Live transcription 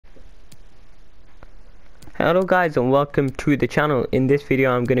Hello guys and welcome to the channel. In this video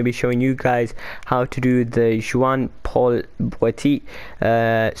I'm going to be showing you guys how to do the Jean-Paul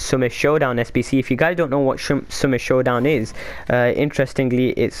Boetius Summer Showdown SBC. If you guys don't know what Summer Showdown is, interestingly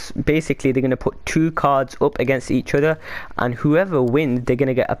it's basically they're going to put two cards up against each other and whoever wins they're going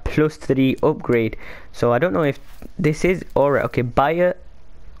to get a +3 upgrade. So I don't know if this is alright. Okay, Bayer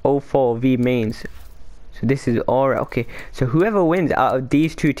 04 v mains. So this is alright. Okay, so whoever wins out of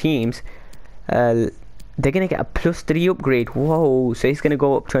these two teams, they're going to get a +3 upgrade. Whoa, so it's going to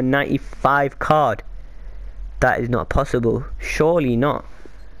go up to a 95 card. That is not possible. Surely not.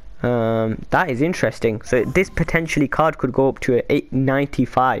 That is interesting. So this potentially card could go up to a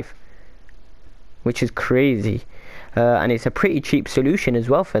 895, which is crazy. And it's a pretty cheap solution as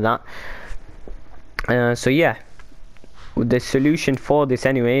well for that. So yeah. The solution for this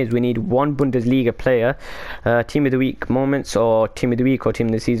anyway is we need one Bundesliga player, team of the week moments or team of the week or team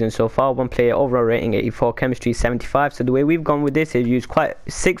of the season so far, one player, overall rating 84, chemistry 75. So the way we've gone with this is use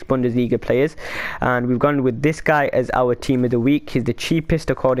 6 Bundesliga players, and we've gone with this guy as our team of the week. He's the cheapest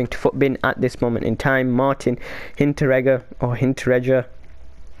according to Footbin at this moment in time. Martin Hinteregger or Hinteregger,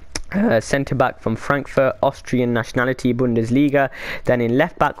 centre back from Frankfurt, Austrian nationality, Bundesliga. Then in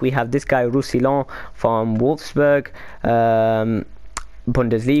left back we have this guy Roussillon from Wolfsburg,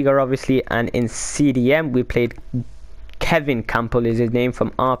 Bundesliga obviously. And in CDM we played Kevin Campbell is his name,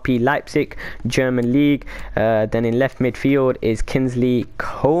 from RP Leipzig, German league. Then in left midfield is Kingsley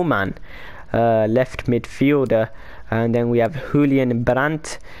Coman, left midfielder. And then we have Julian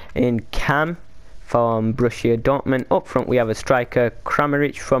Brandt in Cam from Borussia Dortmund. Up front we have a striker,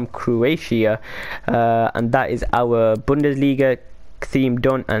 Kramaric from Croatia, and that is our Bundesliga theme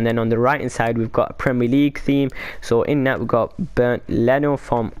done. And then on the right hand side we've got a Premier League theme. So in that we've got Bernd Leno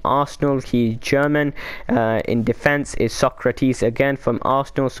from Arsenal, he's German. In defense is Socrates again from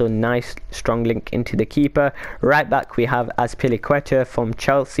Arsenal, so nice strong link into the keeper. Right back we have Azpilicueta from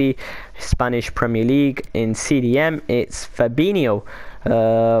Chelsea, Spanish Premier League. In CDM it's Fabinho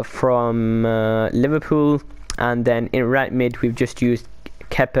from Liverpool. And then in right mid we've just used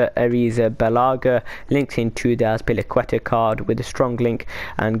Kepa Arrizabalaga, links into the Azpilicueta card with a strong link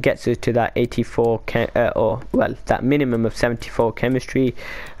and gets us to that 84 or well that minimum of 74 chemistry.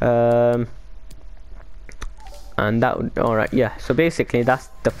 And that would, alright, yeah, so basically that's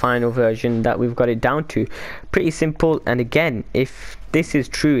the final version that we've got it down to. Pretty simple. And again, if this is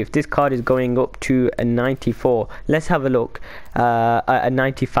true, if this card is going up to a 94, let's have a look, a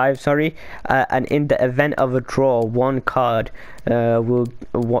 95, sorry, and in the event of a draw, one card will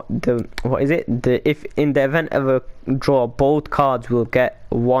if in the event of a draw both cards will get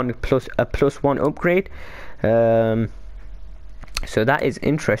a +1 upgrade. So that is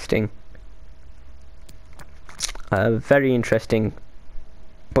interesting. Very interesting.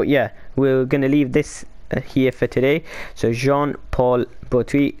 But yeah, we're gonna leave this here for today. So Jean-Paul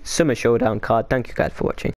Boetius Summer Showdown card. Thank you guys for watching.